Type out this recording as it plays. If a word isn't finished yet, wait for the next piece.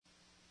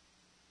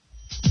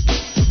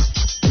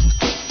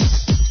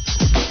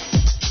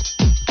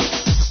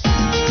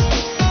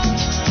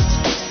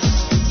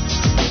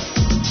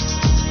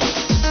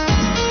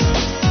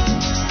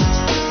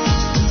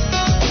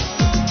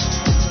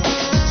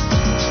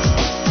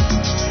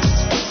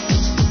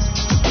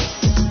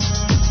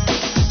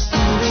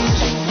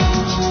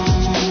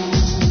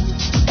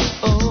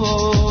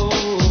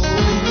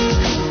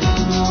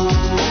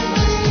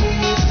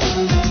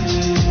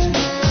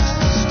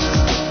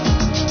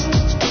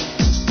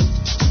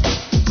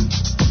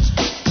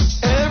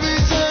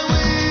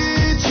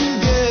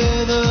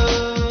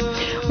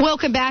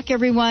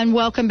everyone.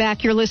 Welcome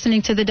back. You're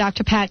listening to the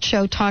Dr. Pat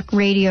Show, Talk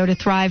Radio to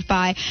Thrive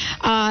By.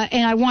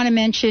 And I want to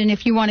mention,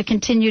 if you want to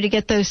continue to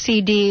get those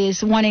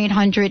CDs,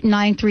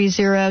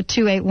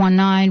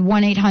 1-800-930-2819,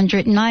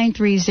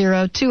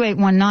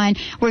 1-800-930-2819.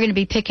 We're going to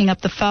be picking up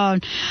the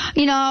phone.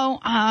 You know,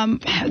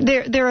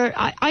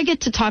 I get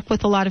to talk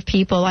with a lot of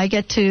people. I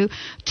get to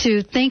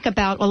think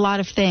about a lot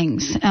of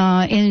things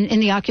in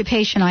the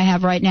occupation I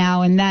have right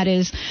now, and that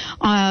is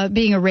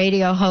being a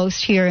radio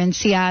host here in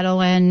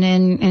Seattle and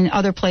in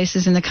other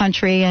places in the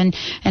country, and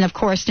of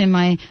course in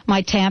my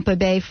Tampa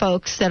Bay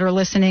folks that are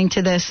listening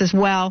to this as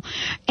well.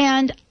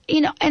 And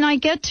you know, and I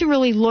get to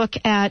really look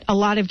at a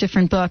lot of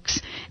different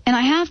books. And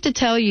I have to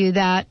tell you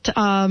that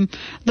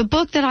the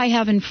book that I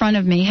have in front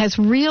of me has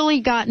really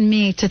gotten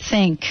me to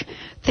think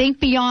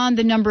beyond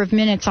the number of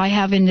minutes I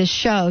have in this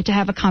show to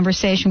have a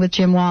conversation with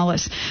Jim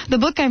Wallis. The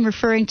book I'm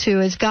referring to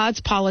is God's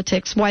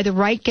Politics, Why the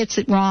Right Gets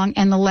It Wrong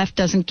and the Left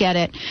Doesn't Get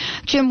It.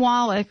 Jim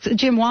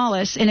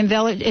Wallis,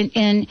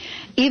 an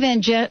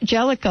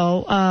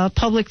evangelical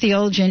public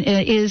theologian,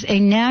 is a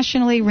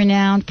nationally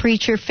renowned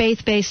preacher,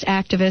 faith-based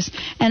activist,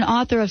 and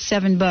author of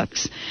 7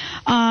 books.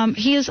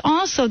 He is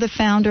also the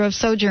founder of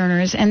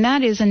Sojourners, and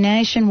that is a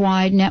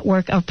nationwide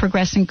network of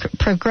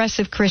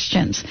progressive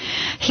Christians.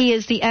 He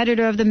is the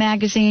editor of the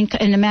magazine,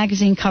 and the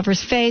magazine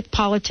covers faith,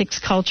 politics,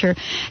 culture.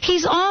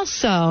 He's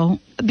also,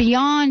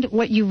 beyond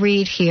what you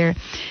read here,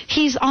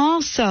 he's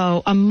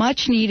also a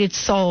much-needed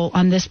soul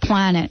on this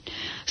planet.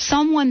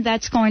 Someone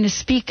that's going to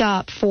speak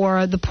up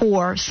for the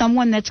poor,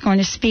 someone that's going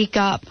to speak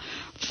up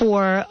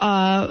for,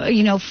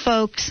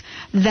 folks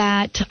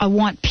that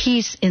want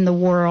peace in the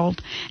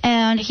world.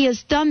 And he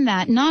has done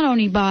that not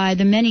only by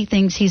the many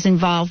things he's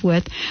involved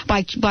with,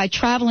 by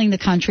traveling the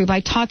country,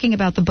 by talking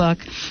about the book,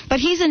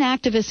 but he's an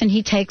activist and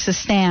he takes a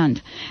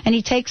stand. And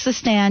he takes a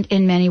stand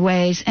in many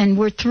ways. And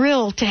we're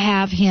thrilled to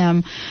have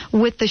him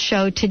with the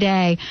show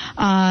today.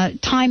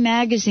 Time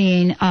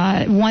Magazine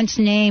once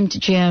named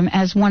Jim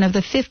as one of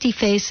the 50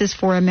 faces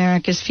for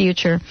America's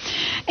future.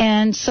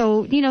 And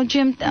so, you know,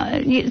 Jim,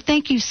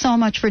 thank you so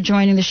much for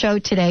joining the show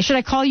today. Should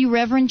I call you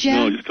Reverend Jim?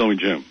 No, just call me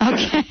Jim.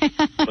 Okay.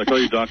 Should I call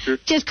you Doctor?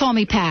 Just call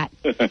me Pat.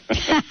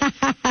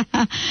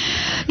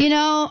 You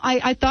know,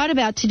 I thought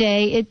about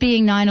today, it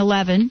being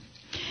 9/11,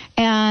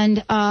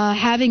 and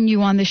having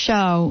you on the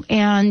show.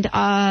 And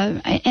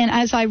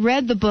as I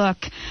read the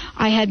book,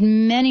 I had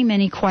many,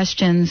 many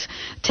questions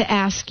to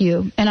ask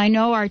you. And I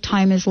know our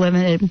time is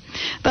limited,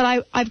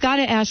 but I've got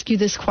to ask you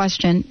this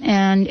question,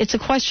 and it's a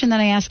question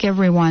that I ask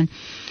everyone,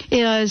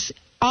 is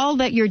all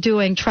that you're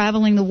doing,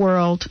 traveling the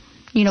world,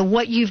 you know,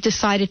 what you've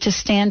decided to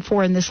stand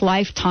for in this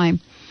lifetime.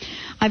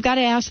 I've got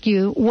to ask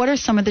you, what are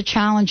some of the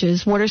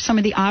challenges, what are some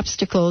of the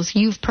obstacles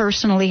you've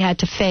personally had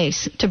to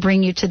face to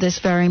bring you to this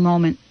very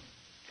moment?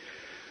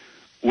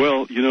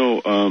 Well, you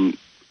know,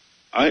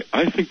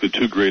 I think the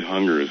two great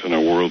hungers in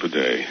our world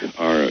today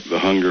are the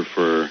hunger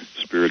for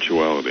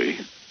spirituality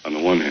on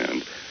the one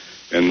hand,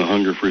 and the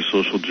hunger for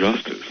social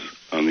justice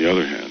on the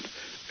other hand.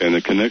 And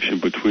the connection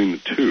between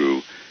the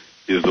two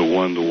is the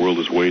one the world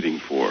is waiting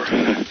for.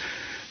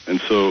 And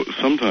so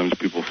sometimes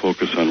people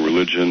focus on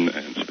religion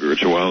and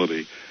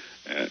spirituality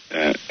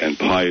and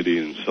piety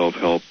and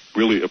self-help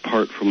really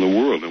apart from the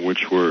world in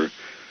which we're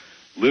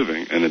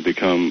living, and it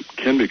can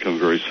become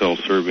very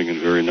self-serving and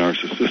very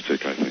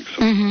narcissistic, I think,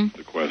 sometimes,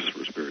 the quest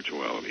for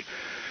spirituality,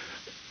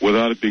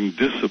 without it being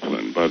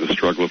disciplined by the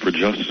struggle for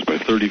justice, by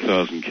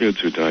 30,000 kids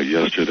who died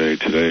yesterday,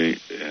 today,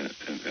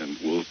 and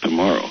will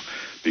tomorrow,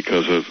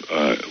 because of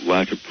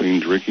lack of clean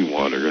drinking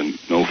water and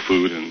no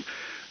food and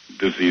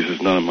diseases.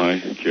 None of my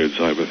kids,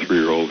 I have a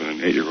 3-year-old and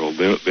an 8-year-old,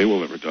 they will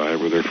never die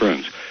with their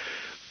friends.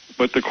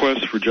 But the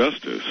quest for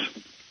justice,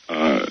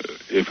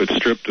 if it's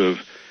stripped of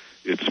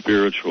its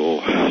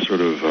spiritual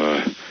sort of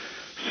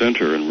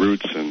center and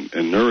roots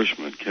and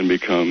nourishment, can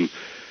become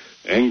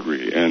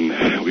angry,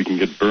 and we can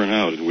get burnt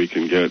out, and we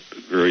can get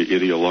very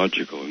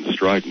ideological and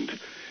strident.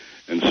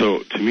 And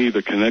so, to me,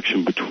 the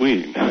connection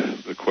between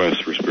the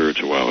quest for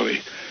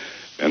spirituality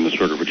and the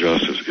struggle for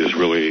justice is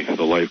really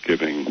the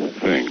life-giving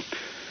thing.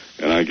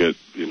 And I get,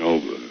 you know,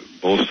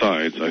 both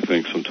sides, I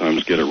think,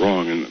 sometimes get it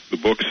wrong. And the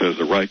book says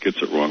the right gets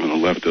it wrong and the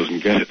left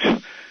doesn't get it.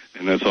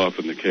 And that's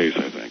often the case,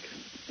 I think.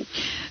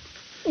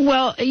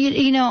 Well,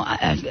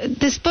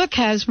 this book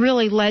has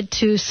really led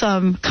to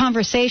some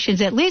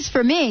conversations, at least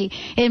for me,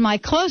 in my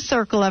close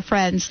circle of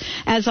friends,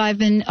 as I've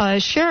been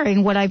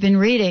sharing what I've been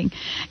reading.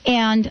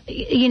 And,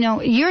 you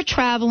know, you're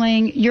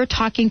traveling, you're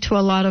talking to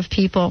a lot of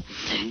people.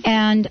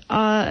 And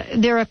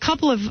there are a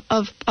couple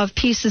of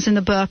pieces in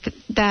the book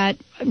that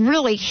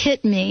really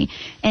hit me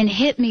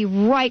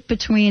right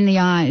between the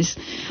eyes.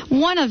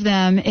 One of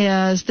them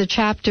is the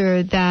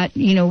chapter that,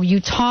 you know,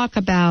 you talk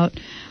about,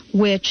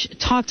 which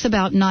talks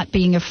about not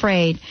being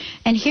afraid.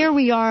 And here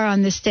we are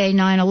on this day,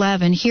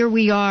 9/11. Here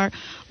we are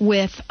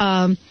with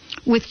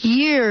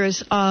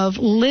years of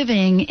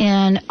living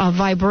in a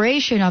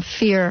vibration of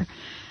fear.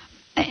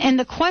 And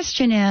the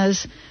question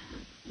is,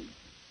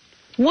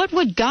 what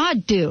would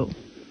God do?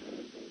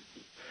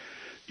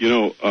 You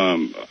know,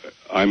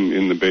 I'm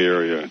in the Bay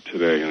Area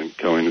today, and I'm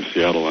going to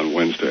Seattle on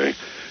Wednesday.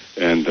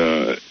 And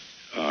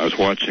I was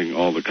watching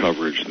all the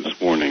coverage this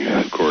morning,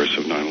 of course,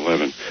 of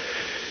 9/11.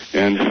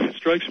 And it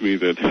strikes me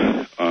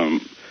that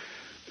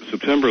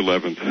September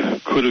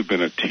 11th could have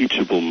been a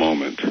teachable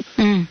moment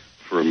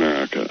for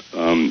America.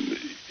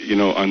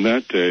 On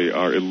that day,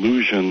 our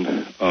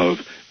illusion of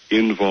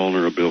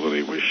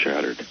invulnerability was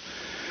shattered.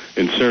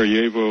 In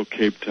Sarajevo,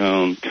 Cape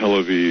Town, Tel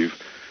Aviv,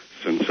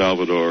 San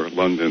Salvador,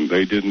 London,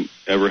 they didn't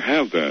ever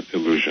have that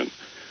illusion.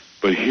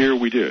 But here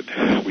we did.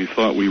 We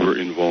thought we were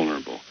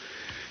invulnerable.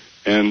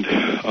 And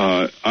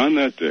on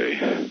that day,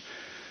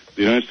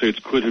 the United States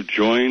could have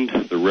joined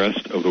the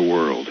rest of the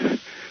world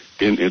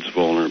in its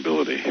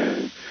vulnerability.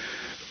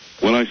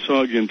 When I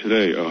saw again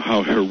today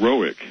how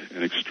heroic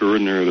and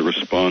extraordinary the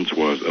response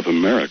was of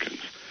Americans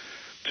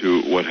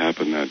to what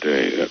happened that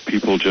day,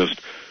 people just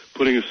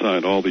putting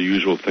aside all the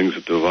usual things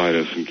that divide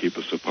us and keep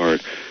us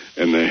apart,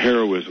 and the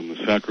heroism,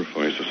 the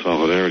sacrifice, the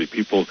solidarity,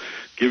 people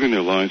giving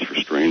their lives for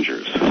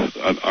strangers.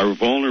 Our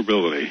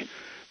vulnerability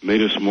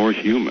made us more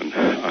human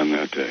on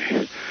that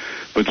day.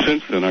 But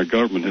since then, our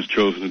government has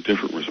chosen a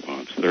different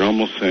response. They're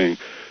almost saying,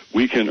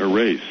 we can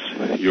erase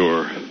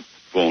your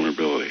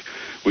vulnerability.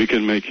 We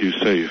can make you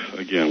safe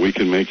again. We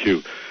can make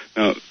you...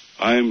 Now,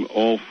 I'm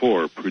all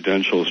for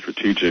prudential,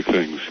 strategic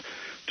things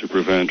to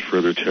prevent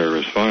further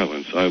terrorist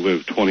violence. I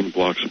live 20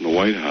 blocks from the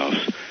White House.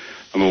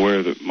 I'm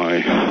aware that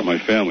my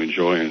family,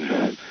 Joy,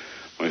 and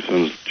my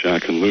sons,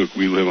 Jack and Luke,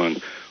 we live on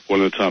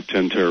one of the top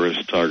 10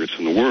 terrorist targets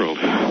in the world.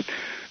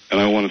 And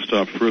I want to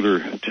stop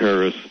further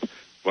terrorist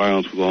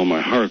violence with all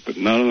my heart, but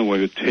not in a way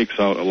that takes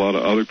out a lot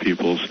of other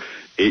people's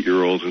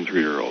 8-year-olds and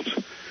 3-year-olds.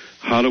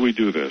 How do we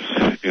do this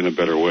in a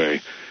better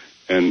way?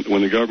 And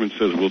when the government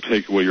says we'll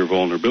take away your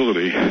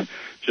vulnerability,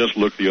 just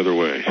look the other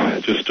way.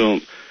 Just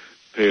don't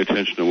pay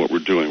attention to what we're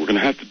doing. We're going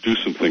to have to do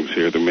some things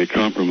here that may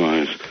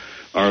compromise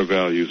our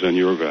values and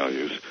your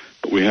values,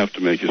 but we have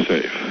to make you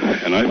safe.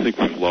 And I think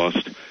we've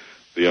lost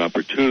the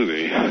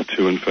opportunity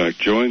to, in fact,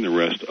 join the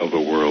rest of the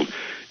world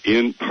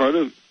in part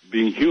of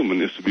being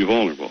human is to be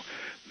vulnerable.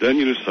 Then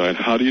you decide,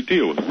 how do you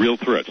deal with real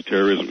threats?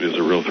 Terrorism is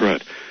a real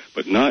threat,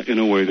 but not in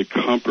a way that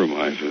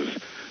compromises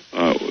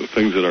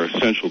things that are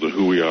essential to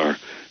who we are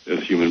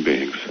as human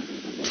beings.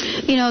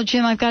 You know,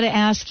 Jim, I've got to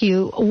ask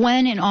you,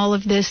 when in all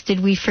of this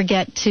did we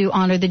forget to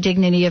honor the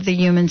dignity of the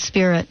human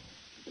spirit?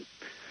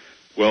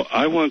 Well,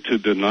 I want to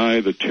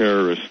deny the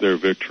terrorists their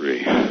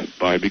victory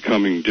by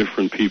becoming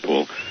different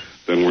people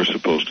than we're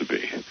supposed to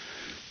be.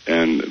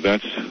 And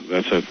that's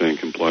I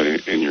think,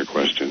 implied in your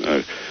question.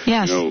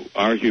 Yes. You know,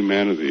 our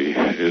humanity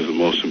is the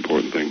most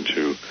important thing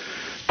to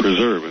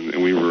preserve,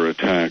 and we were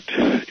attacked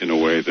in a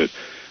way that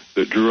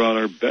drew out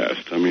our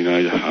best. I mean,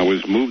 I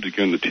was moved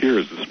again to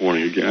tears this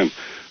morning again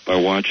by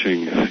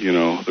watching,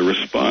 the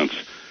response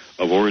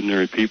of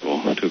ordinary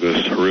people to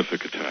this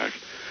horrific attack.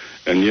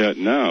 And yet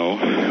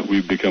now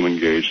we've become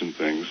engaged in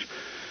things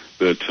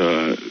that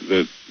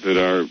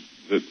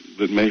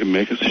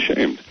make us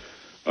ashamed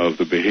of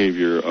the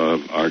behavior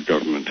of our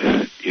government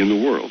in the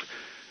world.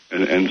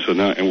 And so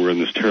now, and we're in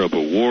this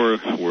terrible war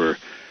where,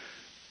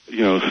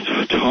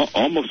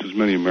 almost as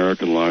many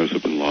American lives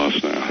have been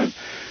lost now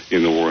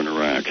in the war in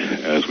Iraq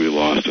as we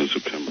lost on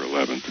September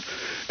 11th,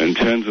 and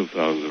tens of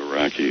thousands of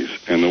Iraqis.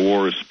 And the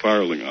war is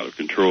spiraling out of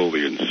control,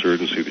 the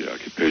insurgency, the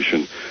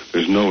occupation.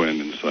 There's no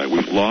end in sight.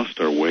 We've lost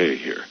our way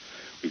here.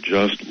 We've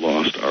just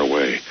lost our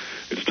way.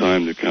 It's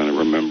time to kind of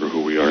remember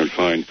who we are and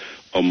find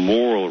a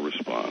moral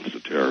response to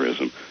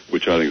terrorism,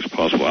 which I think is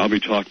possible. I'll be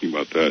talking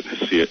about that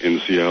in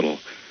Seattle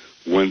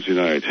Wednesday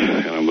night,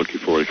 and I'm looking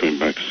forward to coming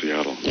back to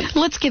Seattle.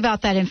 Let's give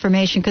out that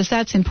information because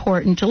that's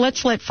important.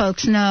 Let's let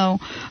folks know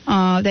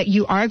that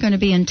you are going to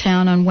be in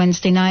town on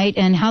Wednesday night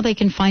and how they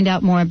can find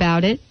out more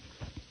about it.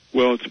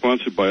 Well, it's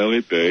sponsored by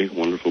Elliott Bay,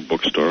 wonderful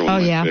bookstore,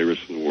 one of my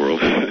favorites in the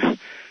world,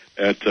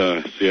 at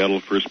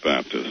Seattle First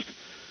Baptist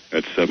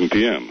at 7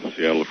 p.m.,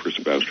 Seattle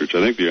First Baptist Church. I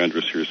think the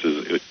address here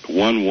says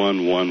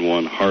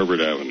 1111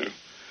 Harvard Avenue.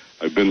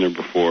 I've been there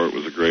before. It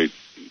was a great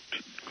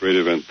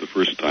event the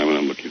first time, and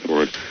I'm looking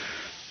forward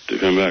to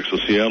come back. So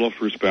Seattle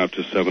First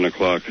Baptist, 7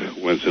 o'clock,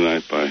 Wednesday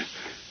night by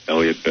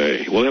Elliott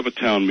Bay. We'll have a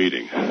town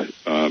meeting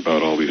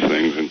about all these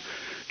things and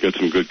get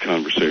some good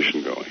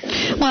conversation going.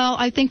 Well,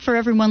 I think for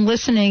everyone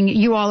listening,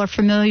 you all are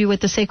familiar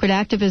with the Sacred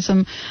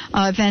Activism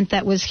event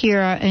that was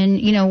here. And,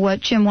 what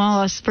Jim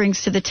Wallis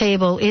brings to the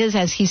table is,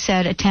 as he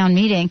said, a town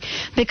meeting,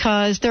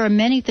 because there are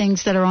many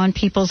things that are on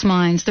people's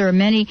minds. There are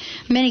many,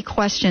 many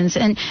questions.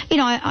 And,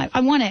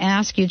 I want to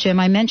ask you, Jim,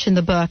 I mentioned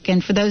the book.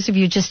 And for those of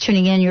you just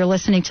tuning in, you're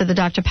listening to the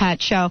Dr.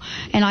 Pat Show.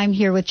 And I'm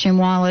here with Jim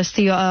Wallis,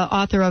 the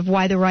author of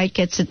Why the Right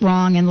Gets It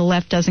Wrong and the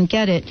Left Doesn't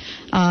Get It,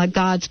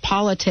 God's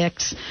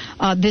Politics.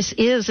 This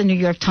is a New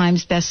York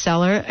Times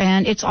bestseller,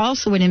 and it's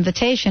also an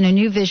invitation, a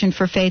new vision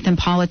for faith and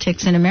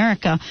politics in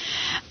America.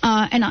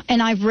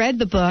 And I've read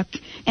the book,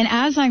 and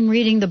as I'm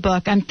reading the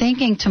book, I'm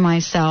thinking to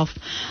myself,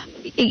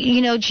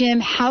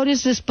 Jim, how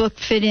does this book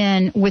fit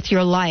in with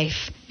your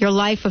life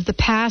of the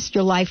past,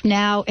 your life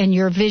now, and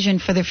your vision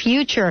for the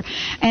future?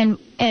 And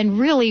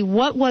really,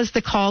 what was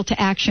the call to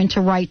action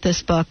to write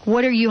this book?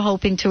 What are you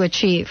hoping to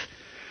achieve?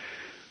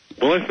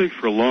 Well, I think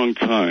for a long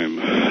time,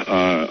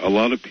 a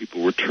lot of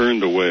people were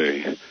turned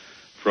away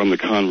from the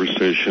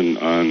conversation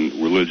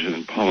on religion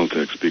and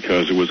politics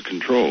because it was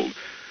controlled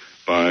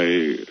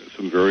by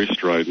some very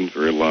strident,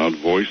 very loud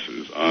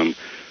voices on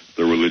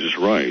the religious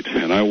right.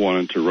 And I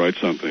wanted to write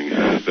something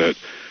that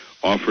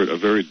offered a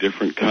very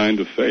different kind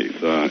of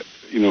faith.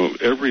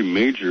 Every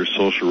major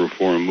social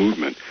reform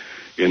movement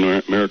in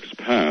America's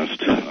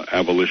past,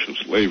 abolition of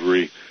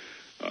slavery,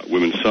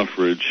 women's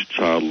suffrage,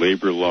 child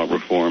labor law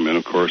reform, and,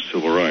 of course,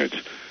 civil rights,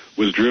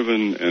 was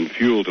driven and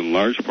fueled in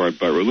large part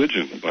by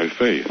religion, by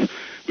faith.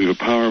 We have a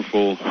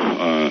powerful,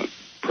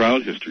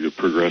 proud history of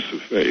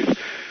progressive faith.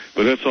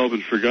 But that's all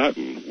been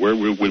forgotten. Where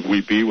would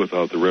we be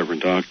without the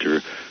Reverend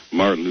Dr.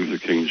 Martin Luther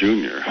King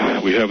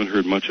Jr.? We haven't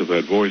heard much of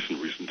that voice in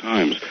recent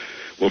times.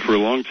 Well, for a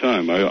long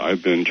time,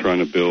 I've been trying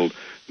to build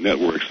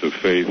networks of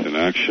faith and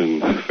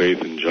action,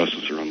 faith and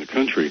justice around the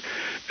country.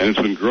 And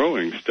it's been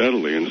growing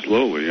steadily and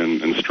slowly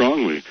and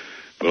strongly.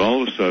 But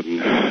all of a sudden,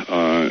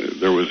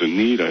 there was a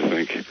need, I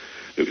think.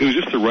 It was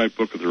just the right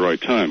book at the right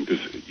time,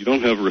 because you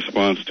don't have a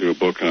response to a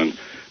book on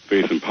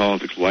faith and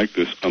politics like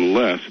this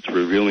unless it's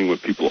revealing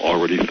what people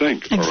already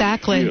think.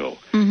 Exactly. Already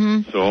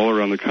feel. So all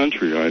around the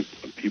country,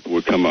 people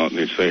would come out and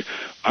they'd say,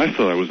 I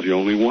thought I was the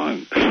only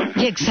one.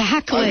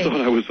 Exactly. I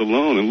thought I was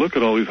alone, and look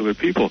at all these other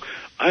people.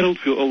 I don't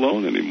feel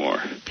alone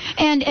anymore.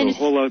 And a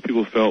whole lot of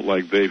people felt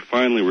like they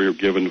finally were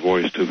given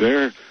voice to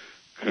their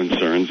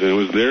concerns, and it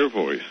was their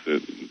voice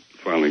that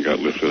finally got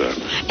lifted up.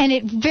 And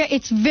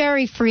it's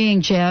very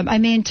freeing, Jim. I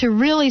mean, to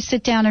really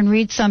sit down and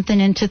read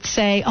something and to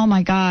say, oh,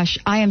 my gosh,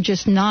 I am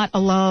just not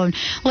alone.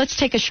 Let's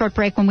take a short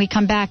break. When we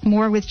come back,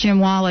 more with Jim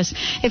Wallis.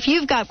 If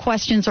you've got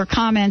questions or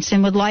comments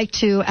and would like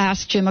to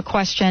ask Jim a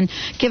question,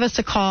 give us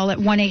a call at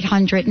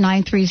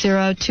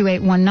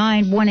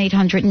 1-800-930-2819,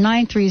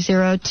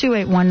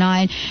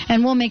 1-800-930-2819,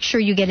 and we'll make sure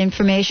you get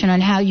information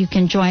on how you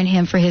can join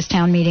him for his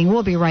town meeting.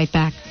 We'll be right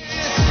back.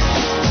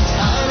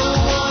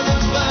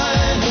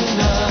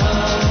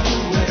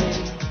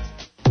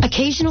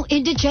 Occasional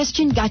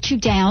indigestion got you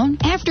down?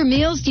 After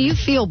meals, do you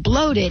feel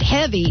bloated,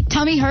 heavy,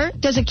 tummy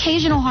hurt? Does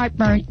occasional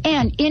heartburn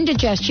and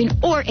indigestion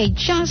or a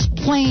just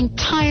plain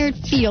tired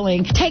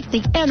feeling take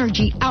the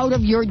energy out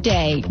of your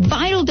day?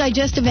 Vital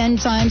digestive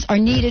enzymes are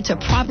needed to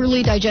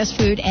properly digest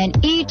food, and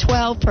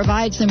E12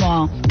 provides them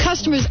all.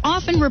 Customers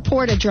often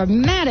report a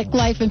dramatic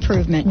life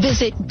improvement.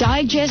 Visit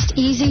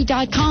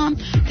digesteasy.com.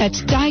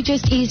 That's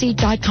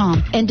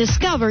digesteasy.com. And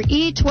discover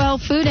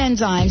E12 food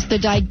enzymes, the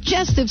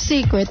digestive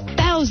secret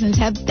thousands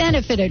have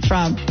benefited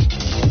from.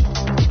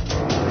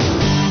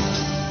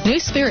 New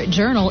Spirit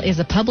Journal is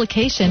a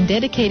publication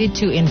dedicated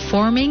to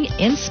informing,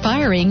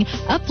 inspiring,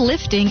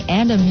 uplifting,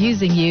 and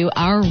amusing you,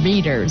 our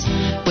readers.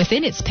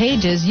 Within its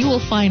pages, you will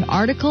find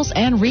articles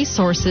and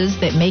resources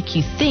that make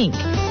you think,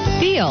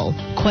 feel,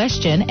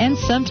 question, and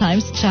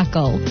sometimes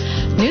chuckle.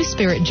 New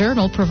Spirit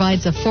Journal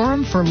provides a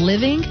forum for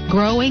living,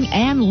 growing,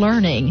 and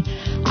learning.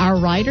 Our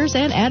writers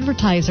and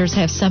advertisers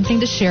have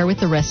something to share with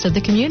the rest of the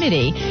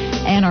community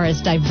and are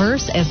as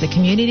diverse as the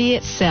community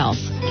itself.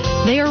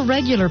 They are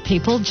regular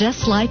people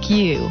just like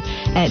you.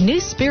 At New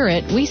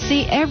Spirit, we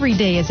see every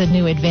day as a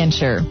new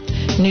adventure.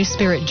 New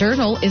Spirit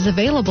Journal is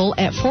available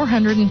at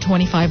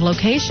 425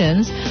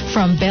 locations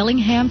from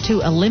Bellingham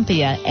to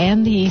Olympia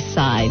and the East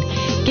Side.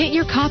 Get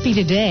your copy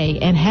today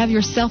and have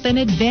yourself an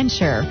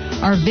adventure,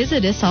 or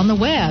visit us on the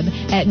web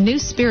at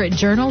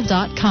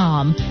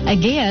newspiritjournal.com.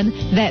 Again,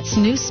 that's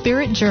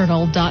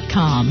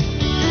newspiritjournal.com.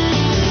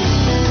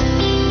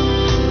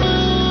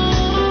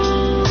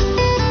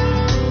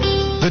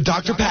 The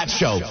Dr. Pat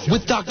Show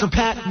with Dr.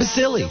 Pat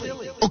Basili.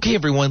 Okay,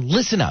 everyone,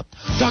 listen up.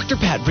 Dr.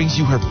 Pat brings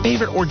you her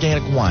favorite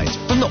organic wines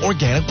from the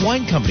Organic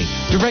Wine Company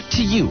direct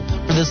to you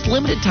for this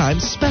limited time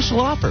special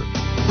offer.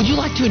 Would you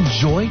like to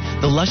enjoy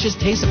the luscious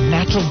taste of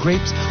natural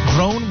grapes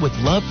grown with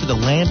love for the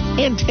land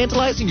and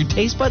tantalizing your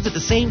taste buds at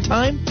the same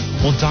time?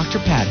 Well, Dr.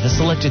 Pat has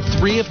selected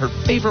 3 of her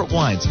favorite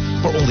wines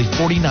for only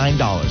 $49,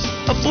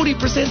 a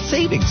 40%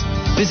 savings.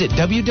 Visit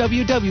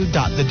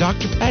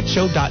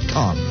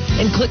www.thedrpatshow.com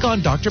and click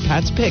on Dr.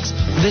 Pat's Picks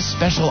for this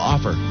special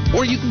offer.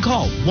 Or you can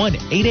call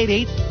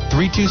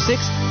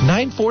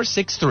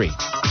 1-888-326-9463.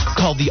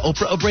 Called the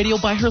Oprah of radio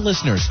by her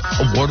listeners.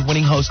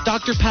 Award-winning host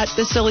Dr. Pat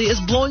Basili is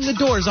blowing the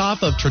doors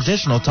off of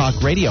traditional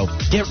talk radio.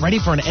 Get ready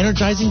for an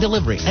energizing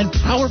delivery and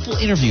powerful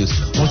interviews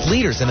with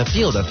leaders in the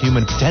field of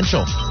human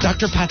potential.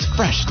 Dr. Pat's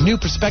fresh, new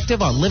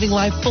perspective on living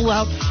life full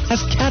out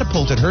has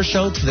catapulted her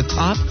show to the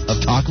top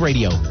of talk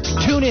radio.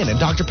 Tune in and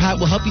Dr. Pat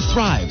will help you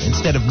thrive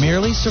instead of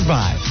merely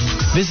survive.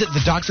 Visit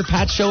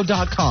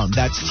thedrpatshow.com.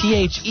 That's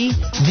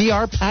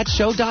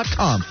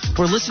THEDRPatshow.com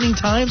for listening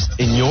times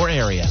in your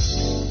area.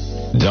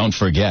 Don't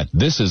forget,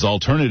 this is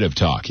Alternative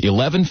Talk,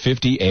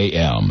 1150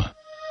 AM.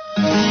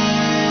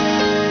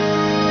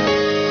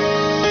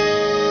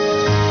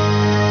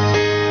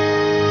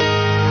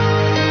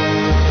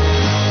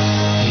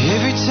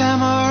 Every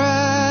time our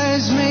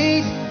eyes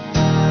meet,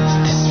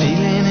 this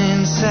feeling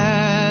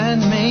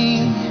inside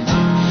me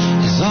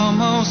is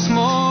almost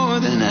more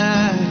than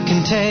I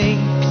can take.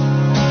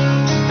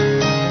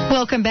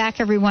 Welcome back,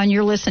 everyone.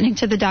 You're listening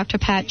to the Dr.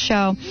 Pat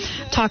Show,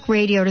 talk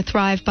radio to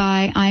thrive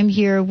by. I'm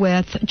here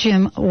with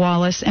Jim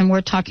Wallis, and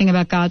we're talking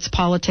about God's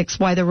politics,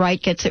 why the right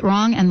gets it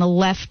wrong and the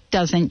left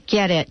doesn't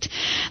get it.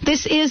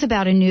 This is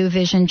about a new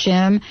vision,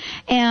 Jim,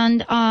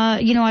 and,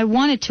 I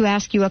wanted to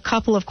ask you a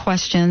couple of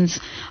questions.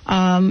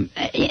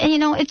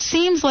 It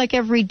seems like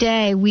every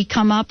day we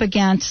come up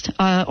against,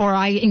 or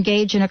I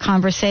engage in a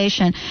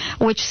conversation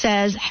which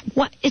says,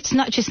 it's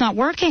just not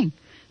working.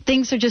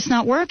 Things are just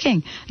not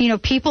working.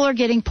 People are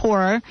getting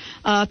poorer.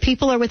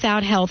 People are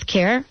without health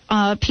care.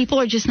 People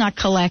are just not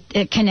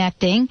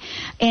connecting.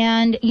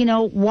 And,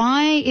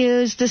 why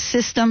is the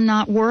system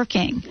not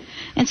working?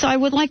 And so I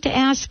would like to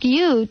ask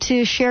you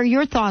to share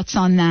your thoughts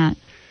on that.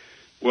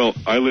 Well,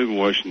 I live in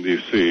Washington,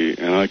 D.C.,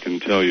 and I can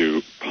tell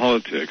you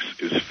politics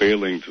is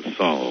failing to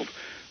solve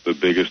the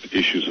biggest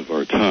issues of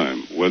our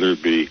time, whether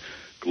it be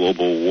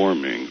global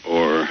warming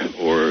or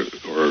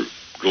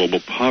global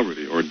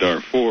poverty, or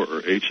Darfur,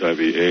 or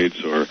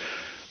HIV/AIDS, or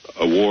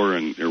a war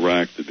in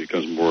Iraq that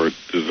becomes more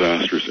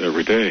disastrous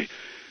every day.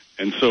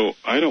 And so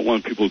I don't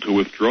want people to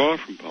withdraw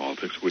from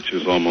politics, which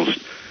is almost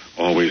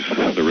always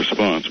the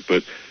response,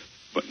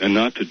 and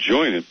not to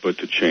join it, but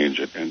to change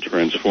it and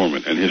transform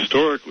it. And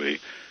historically,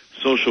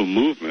 social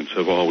movements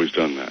have always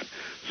done that.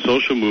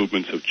 Social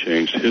movements have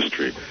changed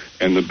history,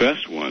 and the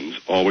best ones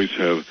always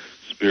have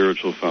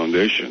spiritual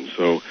foundations.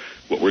 So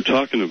what we're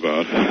talking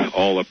about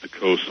all up the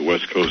coast, the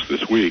West Coast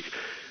this week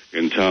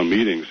in town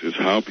meetings is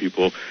how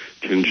people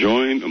can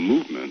join a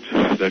movement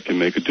that can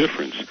make a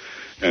difference.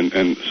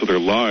 And so their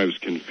lives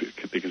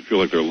they can feel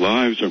like their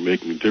lives are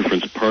making a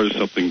difference, part of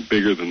something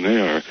bigger than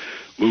they are.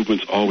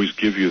 Movements always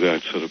give you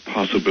that sort of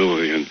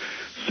possibility and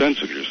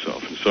sense of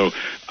yourself. And so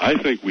I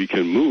think we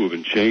can move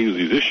and change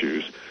these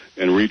issues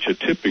and reach a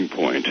tipping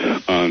point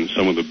on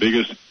some of the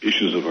biggest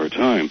issues of our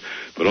time,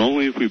 but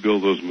only if we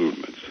build those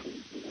movements.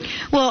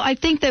 Well, I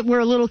think that we're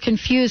a little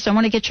confused. I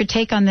want to get your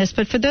take on this.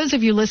 But for those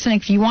of you listening,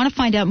 if you want to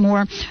find out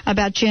more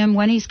about Jim,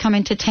 when he's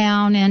coming to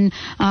town, and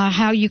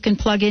how you can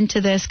plug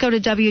into this, go to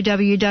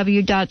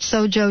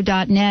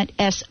www.sojo.net,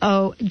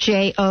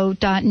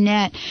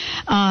 SOJO.net,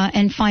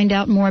 and find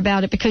out more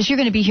about it, because you're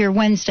going to be here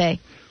Wednesday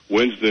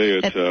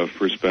at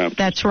First Baptist.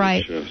 That's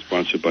right.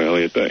 Sponsored by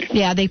Elliott Bay.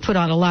 Yeah, they put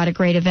on a lot of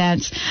great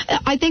events.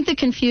 I think the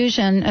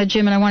confusion,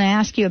 Jim, and I want to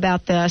ask you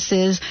about this,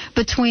 is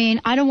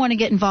between I don't want to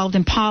get involved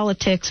in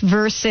politics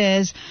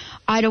versus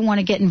I don't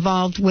want to get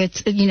involved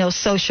with,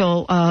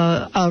 social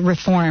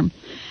reform.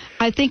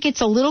 I think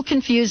it's a little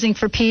confusing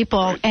for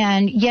people,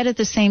 and yet at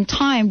the same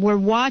time, we're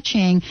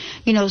watching,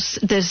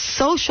 the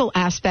social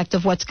aspect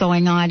of what's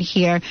going on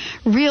here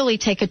really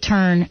take a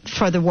turn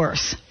for the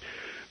worse.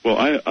 Well,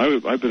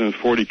 I've been on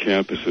 40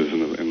 campuses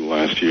in the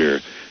last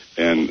year,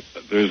 and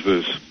there's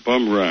this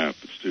bum rap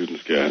that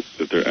students get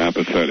that they're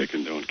apathetic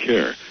and don't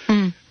care.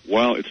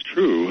 While it's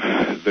true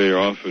they are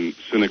often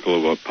cynical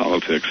about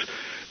politics,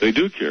 they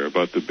do care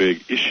about the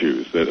big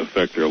issues that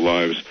affect their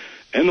lives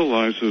and the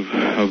lives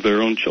of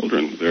their own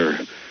children, they're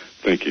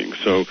thinking.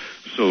 So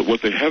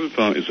what they haven't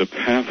found is a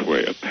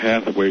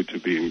pathway to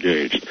be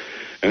engaged.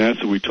 And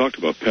that's what we talked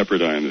about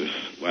Pepperdine this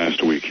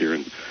last week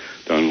here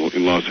down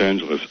in Los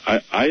Angeles.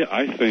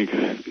 I think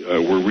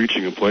we're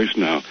reaching a place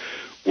now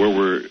where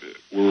we're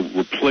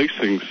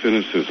replacing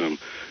cynicism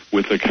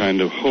with a kind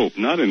of hope,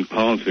 not in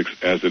politics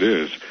as it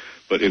is,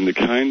 but in the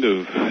kind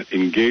of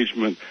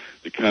engagement,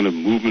 the kind of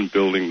movement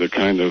building, the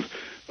kind of,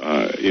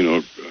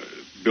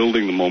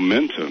 building the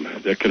momentum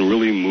that can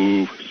really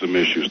move some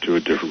issues to a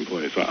different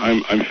place.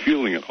 I'm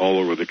feeling it all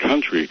over the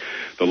country.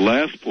 The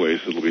last place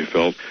it'll be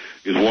felt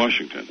is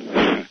Washington.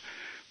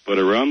 But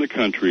around the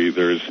country,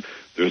 there's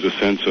a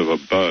sense of a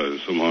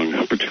buzz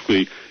among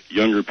particularly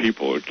younger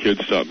people.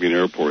 Kids stop me in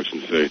airports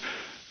and say,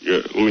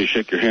 let me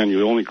shake your hand.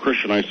 You're the only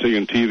Christian I see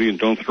on TV, and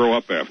don't throw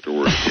up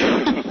afterwards. So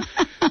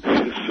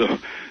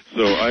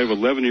I have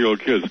 11-year-old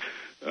kids,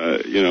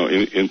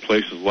 in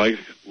places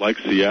like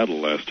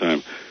Seattle last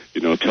time,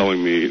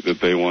 telling me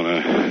that they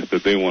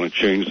want to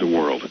change the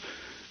world,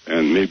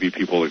 and maybe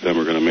people like them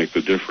are going to make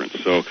the difference.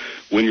 So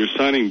when you're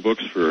signing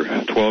books for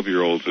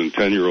 12-year-olds and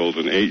 10-year-olds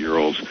and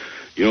 8-year-olds,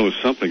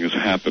 something is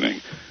happening.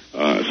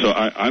 So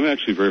I'm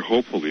actually very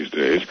hopeful these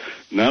days,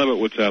 not about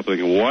what's happening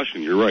in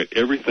Washington. You're right.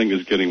 Everything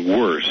is getting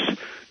worse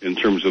in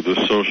terms of the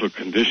social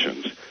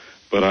conditions.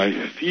 But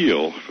I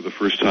feel, for the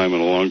first time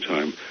in a long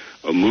time,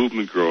 a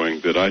movement growing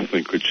that I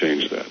think could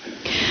change that.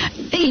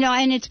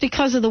 And it's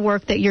because of the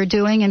work that you're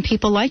doing and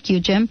people like you,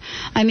 Jim.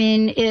 I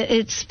mean,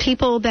 it's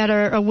people that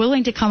are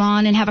willing to come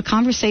on and have a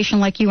conversation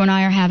like you and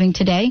I are having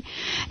today,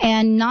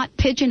 and not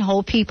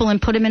pigeonhole people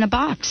and put them in a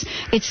box.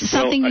 It's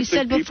something you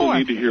said before. People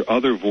need to hear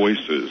other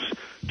voices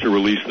to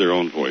release their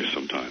own voice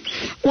sometimes.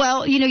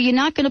 Well, you're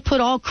not going to put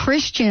all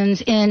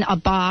Christians in a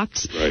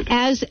box. Right.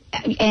 As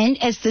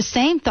the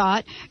same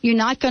thought, you're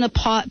not going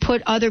to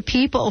put other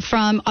people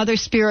from other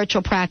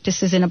spiritual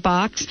practices in a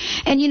box.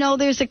 And,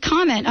 there's a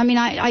comment. I mean,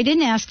 I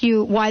didn't ask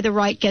you why the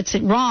right gets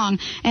it wrong,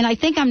 and I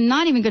think I'm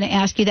not even going to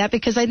ask you that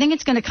because I think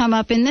it's going to come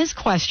up in this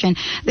question.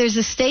 There's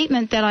a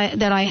statement that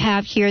I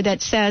have here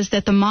that says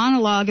that the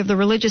monologue of the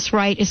religious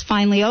right is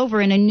finally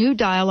over and a new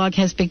dialogue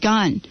has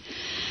begun.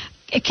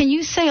 Can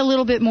you say a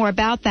little bit more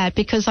about that?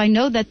 Because I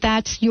know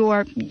that's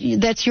your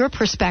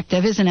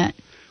perspective, isn't it?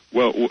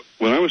 Well,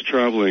 when I was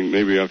traveling,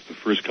 maybe after the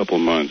first couple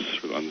of months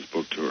on this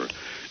book tour,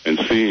 and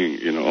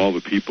seeing all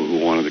the people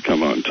who wanted to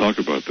come out and talk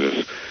about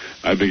this,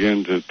 I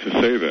began to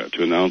say that,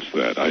 to announce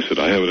that. I said,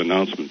 I have an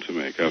announcement to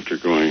make after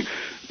going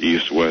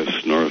east,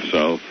 west, north,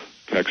 south,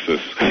 Texas,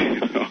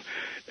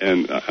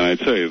 and I'd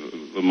say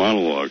the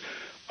monologue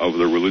of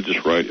the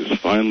religious right is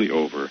finally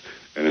over.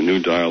 And a new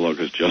dialogue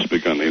has just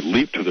begun. They'd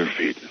leap to their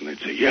feet, and they'd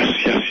say, yes,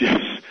 yes,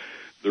 yes.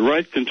 The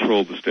right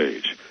controlled the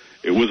stage.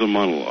 It was a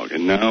monologue,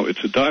 and now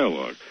it's a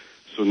dialogue.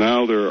 So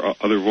now there are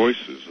other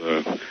voices.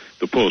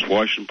 The Post,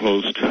 Washington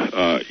Post,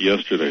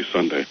 yesterday,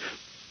 Sunday,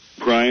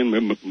 Brian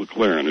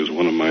McLaren, who's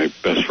one of my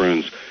best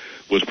friends,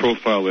 was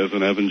profiled as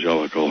an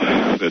evangelical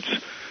that's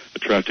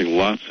attracting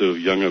lots of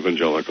young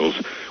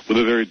evangelicals with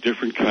a very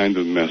different kind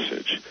of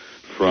message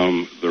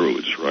from the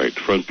religious right.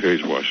 Front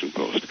page, Washington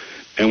Post.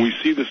 And we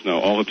see this now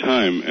all the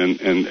time,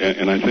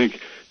 and I think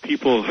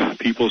people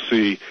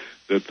see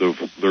that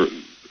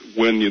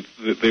when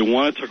they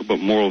want to talk about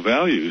moral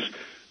values,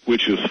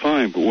 which is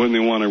fine, but when they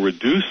want to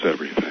reduce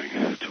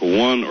everything to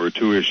one or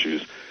two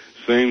issues,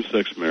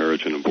 same-sex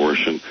marriage and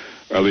abortion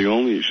are the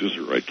only issues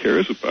the right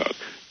cares about.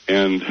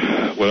 And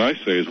what I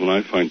say is when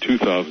I find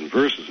 2,000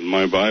 verses in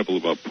my Bible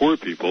about poor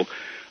people,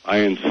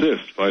 I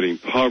insist fighting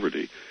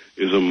poverty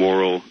is a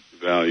moral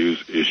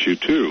values issue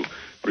too.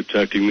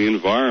 Protecting the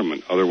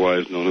environment,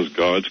 otherwise known as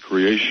God's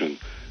creation,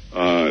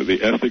 the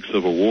ethics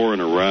of a war in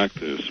Iraq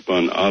that has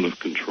spun out of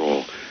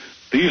control.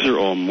 These are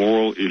all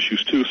moral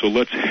issues, too, so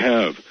let's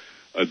have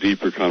a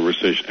deeper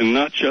conversation, and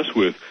not just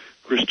with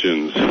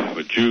Christians,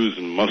 but Jews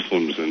and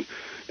Muslims and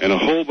a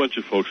whole bunch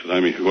of folks that I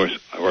mean who are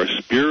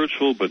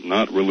spiritual but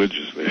not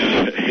religious, they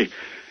say.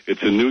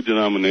 It's a new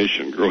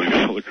denomination growing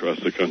all across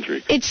the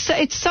country.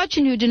 It's such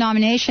a new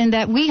denomination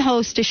that we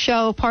host a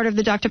show, part of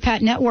the Dr.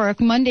 Pat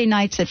Network, Monday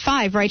nights at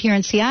 5 right here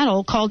in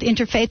Seattle called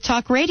Interfaith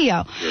Talk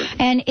Radio. Sure.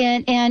 And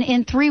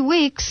in 3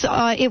 weeks,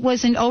 it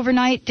was an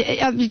overnight,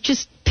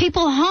 just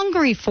people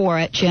hungry for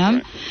it,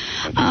 Jim.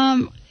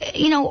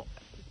 Okay.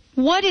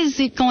 What is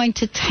it going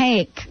to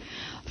take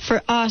for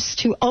us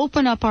to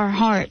open up our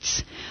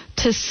hearts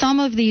to some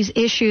of these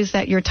issues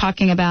that you're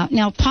talking about?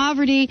 Now,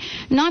 poverty,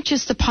 not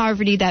just the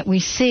poverty that we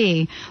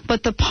see,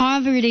 but the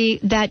poverty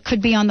that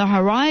could be on the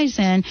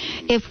horizon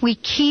if we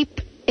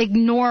keep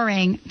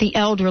ignoring the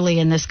elderly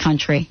in this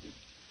country.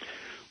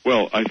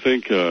 Well, I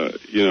think,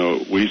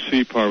 we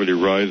see poverty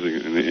rising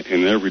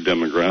in every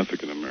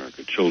demographic in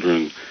America,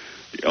 children,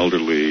 the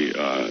elderly,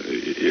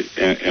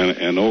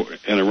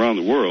 and around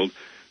the world.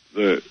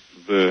 The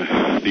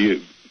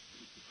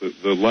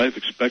life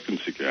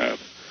expectancy gap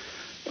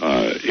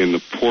in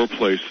the poor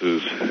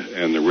places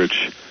and the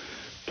rich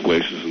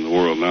places in the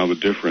world, now the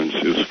difference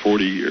is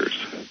 40 years.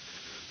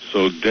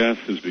 So death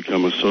has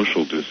become a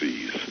social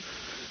disease.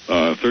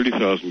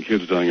 30,000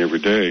 kids dying every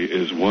day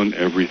is one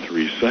every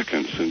 3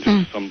 seconds. And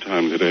just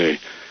sometime today,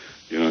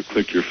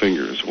 click your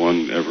fingers,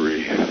 one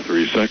every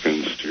 3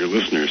 seconds to your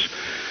listeners.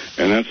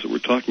 And that's what we're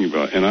talking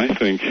about. And I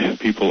think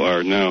people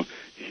are now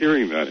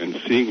hearing that and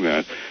seeing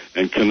that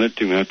and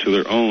connecting that to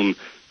their own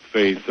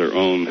faith, their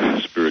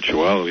own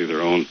spirituality,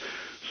 their own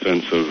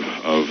sense of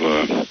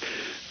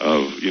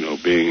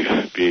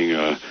being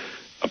a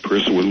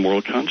person with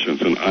moral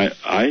conscience. And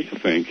I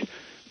think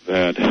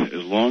that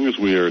as long as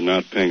we are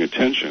not paying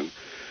attention,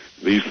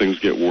 these things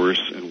get worse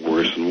and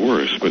worse and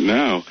worse. But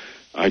now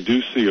I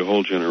do see a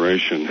whole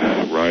generation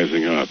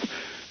rising up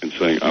and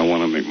saying, I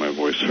want to make my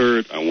voice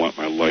heard. I want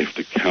my life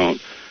to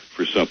count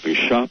for something.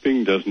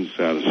 Shopping doesn't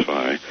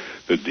satisfy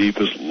the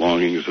deepest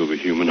longings of the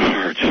human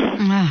heart.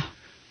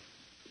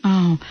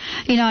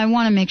 I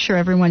want to make sure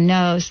everyone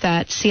knows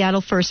that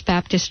Seattle First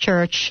Baptist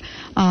Church,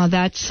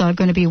 that's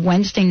going to be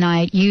Wednesday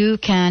night. You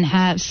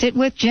can sit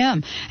with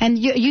Jim. And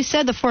you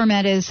said the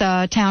format is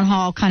a town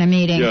hall kind of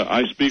meeting. Yeah,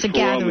 I speak for a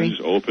while and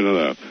just open it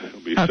up.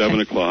 It'll be 7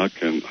 o'clock,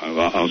 and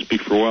I'll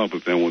speak for a while,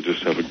 but then we'll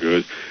just have a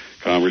good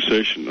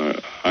conversation.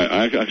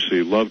 I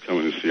actually love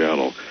coming to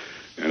Seattle,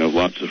 and have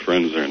lots of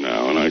friends there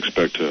now, and I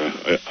expect,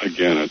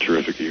 again, a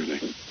terrific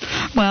evening.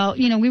 Well,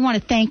 we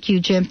want to thank you,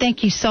 Jim.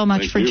 Thank you so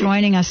much for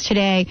joining us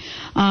today,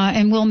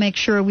 and we'll make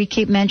sure we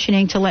keep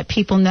mentioning to let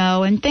people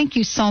know, and thank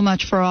you so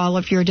much for all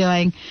of your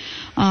doing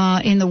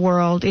in the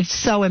world. It's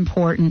so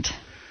important.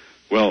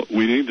 Well,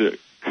 we need to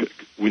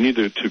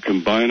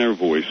combine our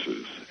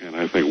voices, and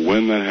I think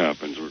when that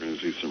happens, we're going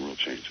to see some real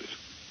changes.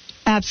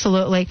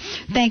 Absolutely.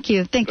 Thank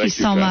you. Thank you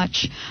so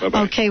much.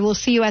 Bye-bye. Okay, we'll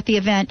see you at the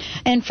event.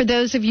 And for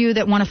those of you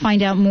that want to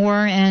find out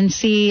more and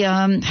see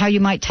how you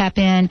might tap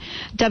in,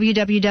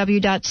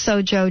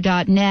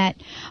 www.sojo.net.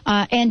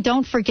 And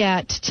don't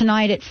forget,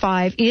 tonight at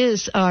 5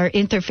 is our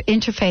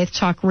Interfaith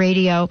Talk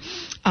Radio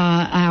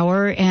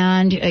hour,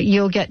 and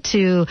you'll get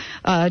to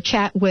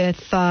chat with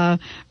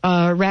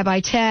Rabbi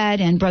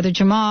Ted and Brother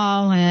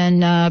Jamal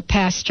and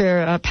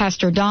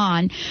Pastor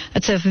Don.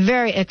 It's a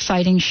very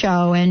exciting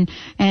show, and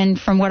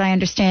from what I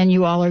understand,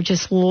 you all are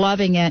just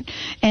loving it.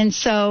 And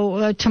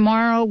so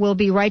tomorrow we'll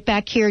be right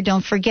back here.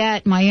 Don't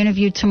forget my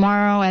interview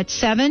tomorrow at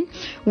 7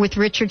 with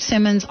Richard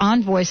Simmons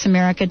on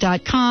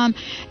VoiceAmerica.com.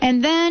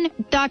 And then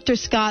Dr.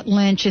 Scott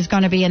Lynch is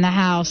going to be in the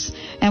house,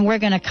 and we're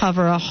going to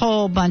cover a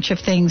whole bunch of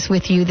things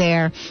with you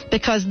there,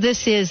 because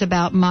this is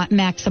about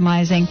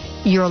maximizing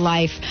your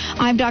life.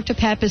 I'm Dr.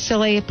 Pat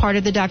Basile, part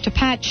of the Dr.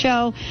 Pat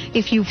Show.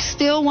 If you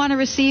still want to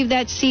receive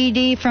that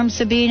CD from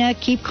Sabina,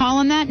 keep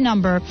calling that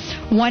number,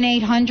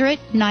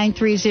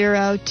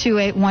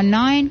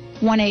 1-800-930-2819,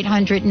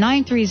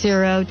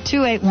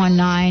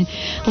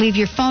 1-800-930-2819. Leave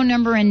your phone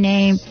number and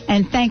name,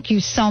 and thank you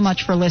so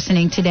much for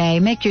listening today.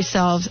 Make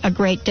yourselves a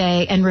great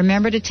day, and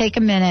remember to take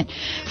a minute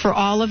for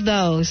all of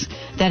those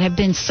that have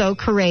been so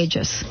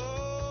courageous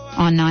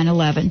on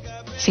 9/11.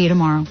 See you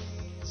tomorrow.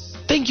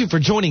 Thank you for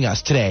joining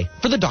us today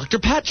for the Dr.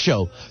 Pat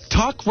Show.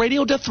 Talk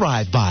radio to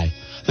thrive by.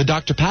 The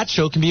Dr. Pat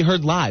Show can be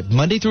heard live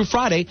Monday through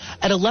Friday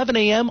at 11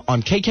 a.m.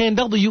 on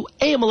KKNW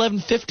AM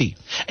 1150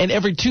 and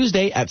every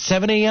Tuesday at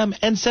 7 a.m.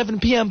 and 7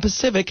 p.m.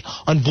 Pacific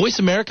on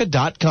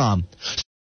VoiceAmerica.com.